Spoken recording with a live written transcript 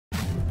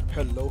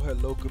Hello,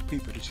 good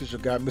people. This is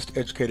your guy, Mr.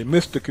 Educator,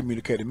 Mr.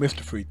 Communicator, Mr.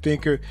 Free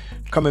Thinker,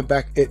 coming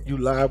back at you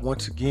live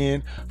once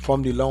again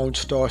from the Lone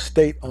Star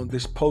State on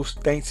this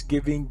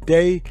post-Thanksgiving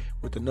day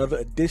with another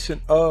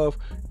edition of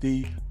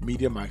the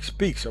Media Mike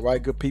Speaks. All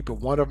right, good people.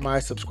 One of my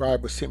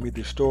subscribers sent me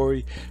this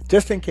story.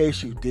 Just in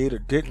case you did or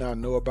did not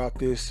know about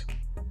this,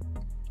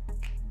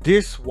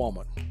 this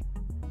woman,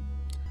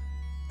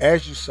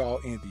 as you saw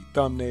in the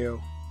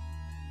thumbnail,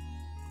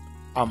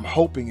 I'm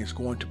hoping is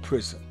going to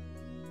prison.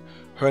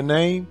 Her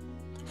name,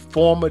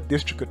 former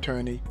District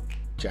Attorney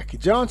Jackie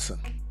Johnson.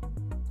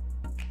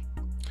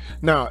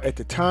 Now, at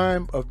the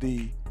time of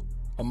the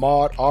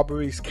Ahmaud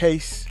Arbery's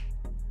case,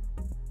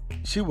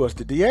 she was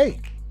the DA.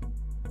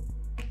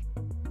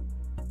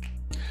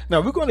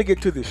 Now, we're going to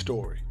get to this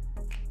story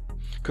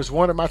because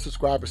one of my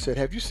subscribers said,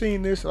 have you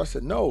seen this? I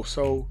said, no.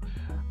 So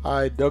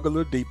I dug a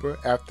little deeper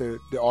after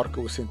the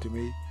article was sent to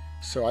me.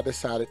 So I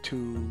decided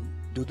to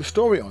do the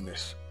story on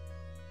this.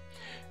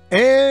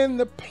 And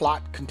the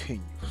plot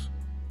continues.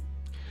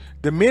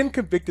 The men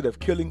convicted of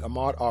killing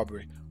Ahmaud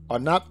Arbery are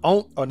not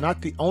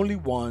the only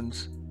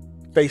ones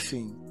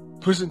facing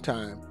prison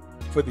time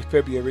for the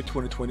February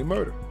 2020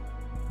 murder.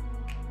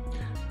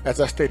 As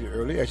I stated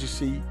earlier, as you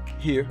see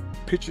here,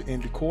 pictured in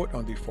the court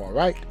on the far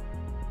right,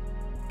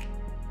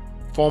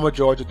 former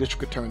Georgia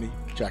District Attorney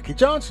Jackie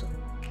Johnson,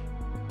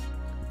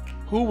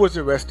 who was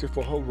arrested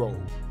for her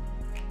role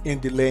in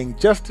delaying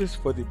justice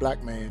for the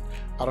black man.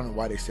 I don't know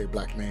why they say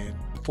black man.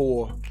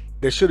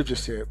 They should have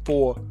just said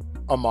for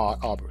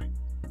Ahmaud Arbery,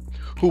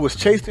 who was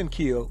chased and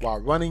killed while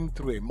running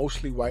through a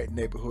mostly white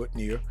neighborhood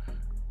near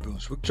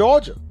Brunswick,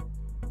 Georgia.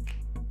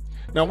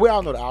 Now, we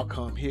all know the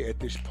outcome here at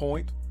this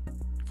point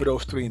for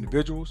those three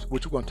individuals,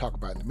 which we're going to talk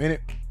about in a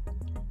minute,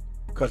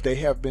 because they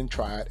have been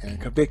tried and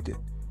convicted,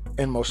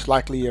 and most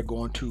likely are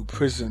going to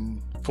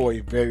prison for a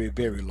very,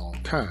 very long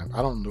time.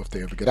 I don't know if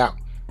they ever get out.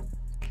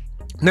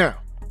 Now,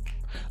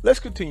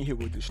 let's continue here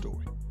with this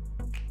story.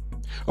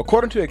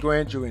 According to a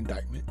grand jury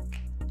indictment,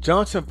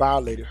 Johnson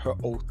violated her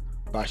oath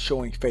by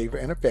showing favor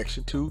and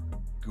affection to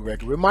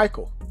Gregory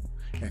Michael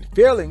and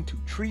failing to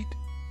treat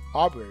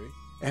Arbery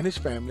and his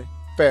family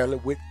fairly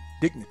with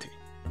dignity.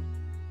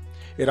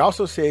 It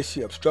also says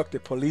she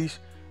obstructed police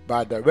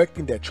by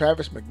directing that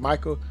Travis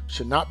McMichaels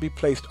should not be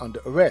placed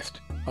under arrest,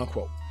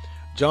 unquote.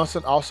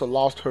 Johnson also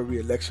lost her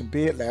re-election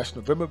bid last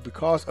November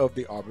because of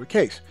the Arbery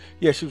case.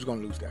 Yeah, she was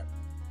going to lose that.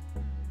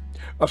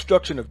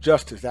 Obstruction of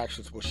justice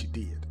actually is what she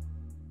did.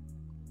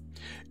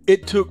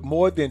 It took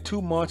more than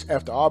 2 months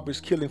after Arbery's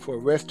killing for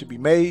arrest to be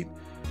made.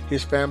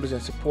 His families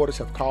and supporters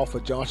have called for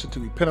Johnson to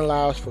be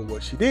penalized for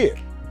what she did.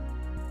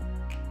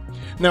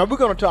 Now, we're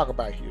going to talk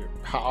about here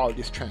how all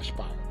this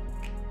transpired.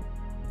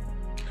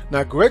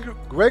 Now,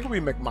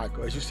 Gregory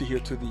McMichaels, as you see here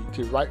to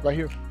the right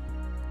here,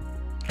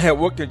 had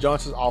worked in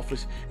Johnson's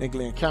office in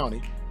Glenn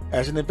County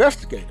as an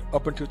investigator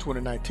up until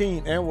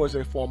 2019 and was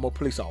a former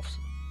police officer.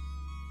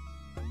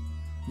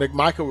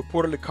 McMichaels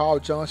reportedly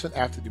called Johnson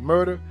after the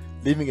murder,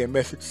 leaving a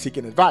message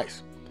seeking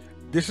advice.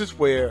 This is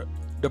where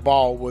the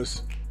ball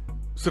was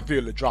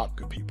severely dropped,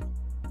 good people.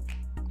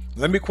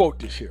 Let me quote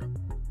this here.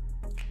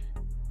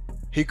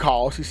 He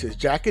calls, he says,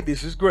 Jackie,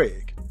 this is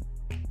Greg.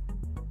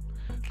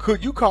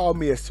 Could you call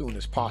me as soon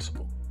as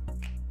possible?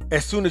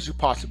 As soon as you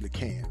possibly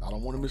can. I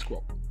don't want to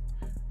misquote.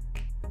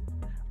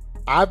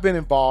 I've been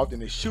involved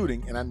in a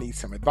shooting and I need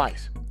some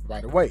advice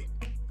right away.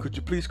 Could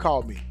you please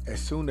call me as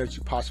soon as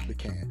you possibly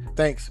can?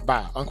 Thanks,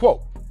 bye,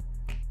 unquote.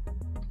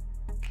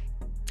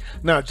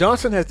 Now,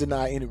 Johnson has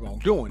denied any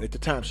wrongdoing at the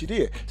time she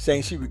did,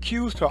 saying she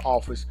recused her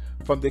office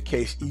from the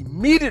case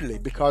immediately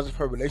because of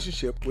her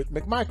relationship with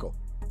McMichaels.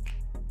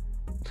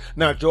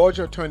 Now,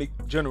 Georgia Attorney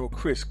General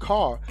Chris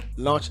Carr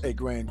launched a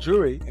grand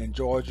jury in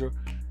Georgia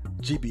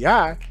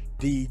GBI,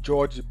 the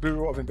Georgia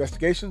Bureau of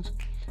Investigations,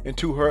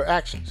 into her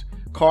actions.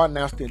 Carr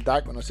announced the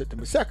indictment on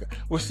September 2nd.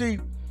 Well, see,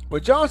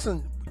 when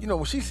Johnson,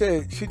 when she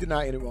said she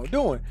denied any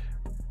wrongdoing,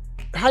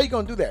 how you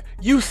going to do that?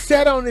 You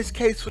sat on this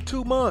case for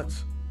 2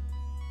 months.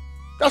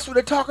 That's what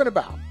they're talking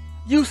about.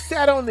 You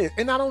sat on this.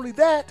 And not only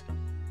that,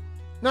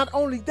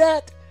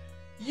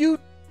 you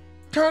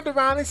turned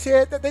around and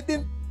said that they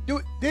didn't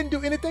do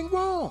anything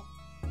wrong.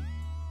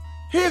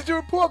 Here's the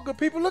report, good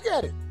people. Look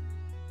at it.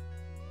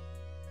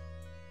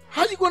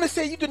 How are you going to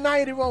say you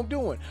deny any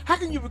wrongdoing? How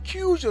can you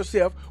recuse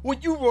yourself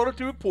when you wrote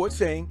the report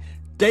saying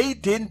they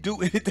didn't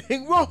do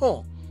anything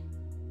wrong?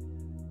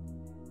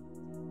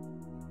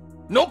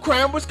 No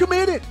crime was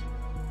committed.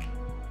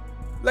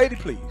 Lady,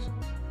 please.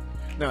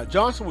 Now,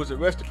 Johnson was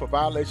arrested for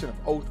violation of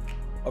oath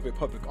of a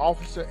public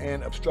officer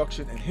and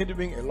obstruction and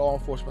hindering a law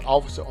enforcement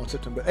officer on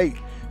September 8th.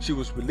 She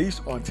was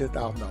released on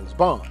 $10,000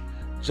 bond.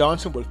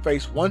 Johnson will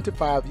face 1 to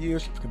 5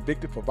 years if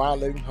convicted for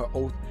violating her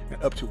oath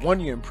and up to 1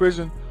 year in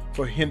prison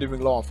for hindering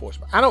law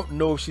enforcement. I don't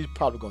know if she's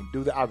probably going to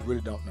do that. I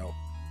really don't know.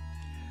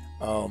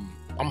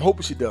 I'm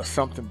hoping she does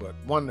something, but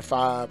 1 to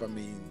 5, I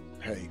mean,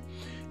 hey,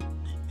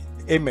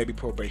 it may be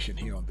probation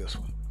here on this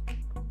one.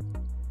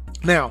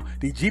 Now,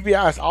 the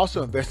GBI is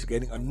also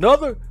investigating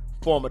another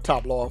former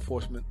top law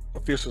enforcement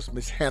official's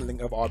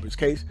mishandling of Arbery's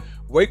case,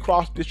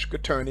 Waycross District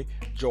Attorney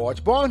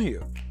George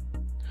Barnhill,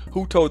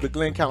 who told the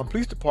Glenn County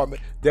Police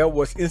Department there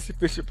was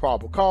insufficient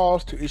probable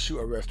cause to issue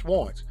arrest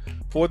warrants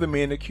for the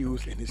men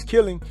accused in his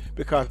killing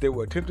because they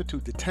were attempting to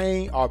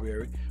detain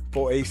Arbery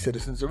for a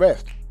citizen's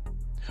arrest.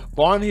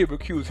 Barnhill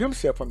recused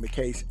himself from the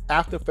case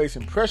after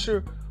facing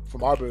pressure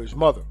from Arbery's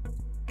mother.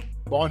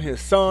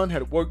 Barnhill's son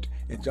had worked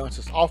in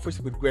Johnson's office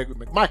with Gregory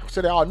McMichaels,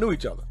 so they all knew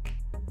each other.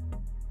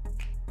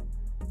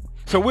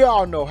 So we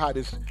all know how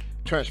this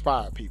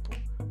transpired, people.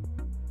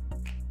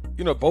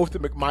 You know, both the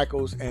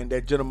McMichaels and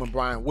that gentleman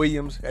Brian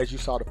Williams, as you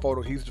saw the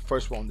photo, he's the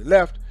first one on the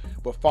left,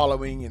 were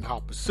following in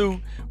hot pursuit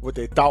what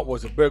they thought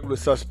was a burglar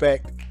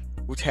suspect,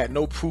 which had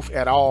no proof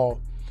at all.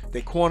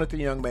 They cornered the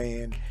young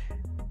man,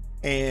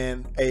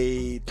 and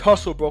a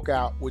tussle broke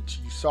out, which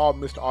you saw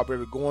Mr.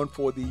 Arbery going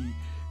for the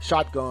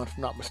shotgun, if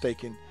I'm not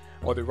mistaken,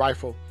 or the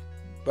rifle,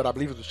 but I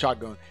believe it was a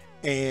shotgun.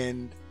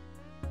 And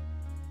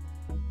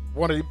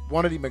one of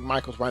the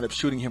McMichaels wound up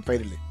shooting him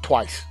fatally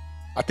twice.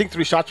 I think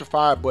 3 shots were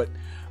fired, but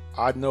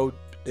I know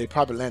they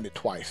probably landed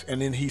twice.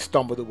 And then he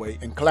stumbled away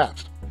and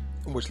collapsed,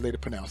 and was later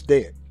pronounced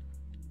dead.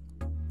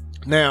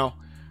 Now,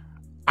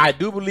 I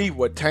do believe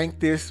what tanked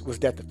this was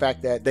that the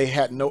fact that they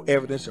had no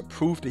evidence or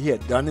proof that he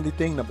had done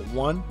anything, number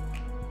one.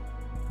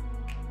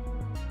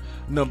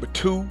 Number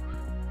two,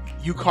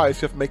 you call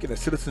yourself making a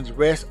citizen's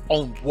arrest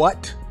on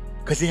what?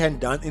 Because he hadn't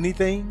done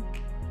anything?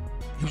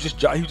 He was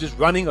just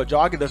running or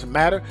jogging, doesn't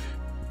matter.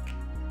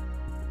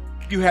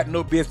 You had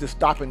no business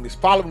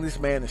following this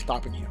man and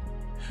stopping him.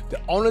 The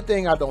only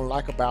thing I don't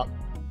like about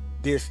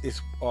this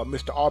is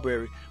Mr.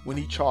 Arbery when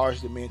he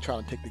charged the man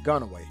trying to take the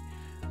gun away.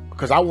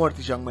 Because I wanted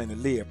this young man to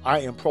live. I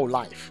am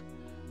pro-life.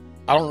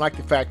 I don't like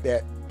the fact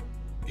that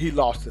he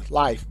lost his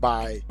life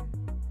by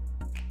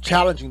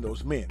challenging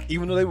those men,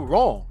 even though they were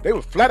wrong. They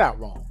were flat out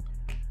wrong.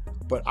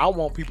 But I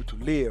want people to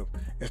live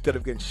instead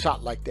of getting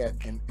shot like that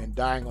and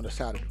dying on the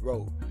side of the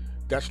road.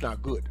 That's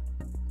not good.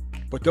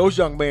 But those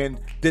young men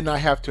did not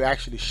have to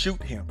actually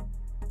shoot him.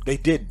 They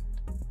didn't.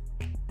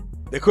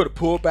 They could have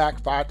pulled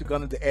back, fired the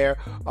gun in the air,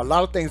 a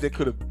lot of things they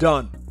could have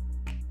done.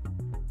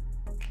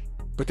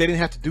 But they didn't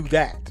have to do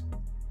that.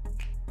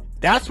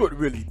 That's what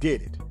really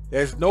did it.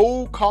 There's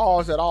no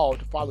cause at all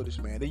to follow this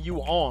man. And you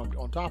were armed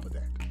on top of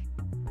that.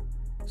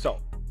 So,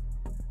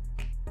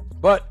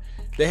 but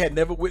they had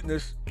never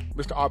witnessed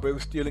Mr. Arbery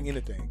stealing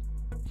anything.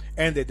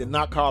 And they did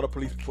not call the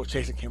police before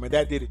chasing him. And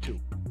that did it too.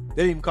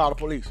 They didn't even call the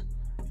police.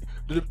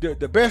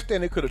 The best thing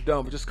they could have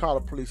done was just call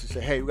the police and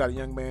say, hey, we got a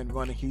young man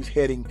running. He's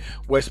heading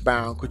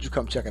westbound. Could you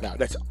come check it out?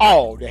 That's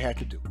all they had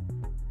to do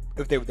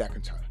if they were that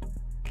concerned.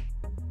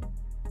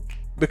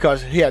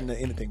 Because he hadn't done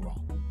anything wrong.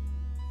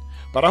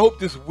 But I hope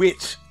this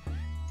witch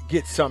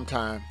gets some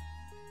time.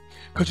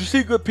 Because you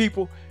see good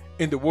people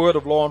in the world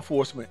of law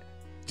enforcement,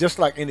 just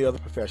like any other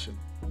profession.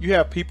 You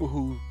have people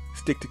who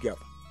stick together.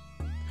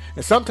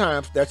 And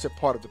sometimes that's a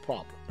part of the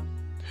problem.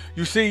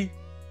 You see,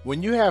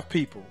 when you have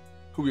people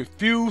who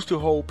refuse to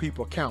hold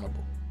people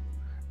accountable,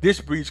 this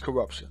breeds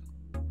corruption.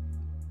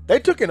 They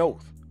took an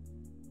oath.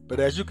 But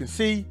as you can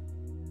see,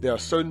 there are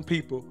certain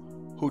people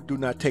who do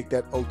not take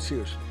that oath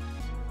seriously.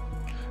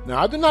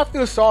 Now, I do not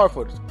feel sorry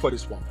for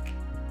this woman.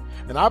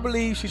 And I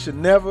believe she should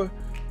never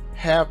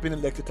have been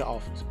elected to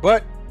office.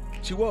 But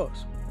she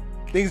was.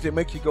 Things that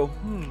make you go,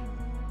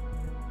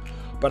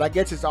 But I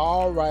guess it's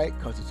all right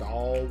because it's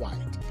all white.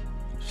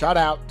 Shout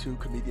out to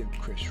comedian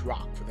Chris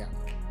Rock for that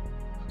one.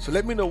 So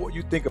let me know what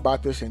you think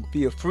about this and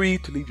feel free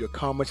to leave your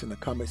comments in the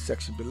comment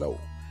section below.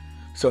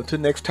 So until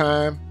next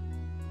time,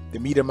 the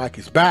Media Mic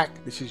is back.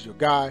 This is your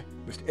guy,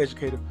 Mr.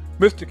 Educator,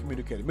 Mr.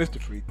 Communicator,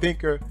 Mr. Free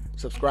Thinker.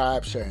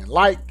 Subscribe, share, and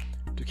like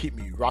to keep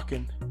me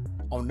rocking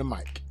on the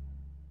mic.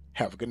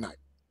 Have a good night.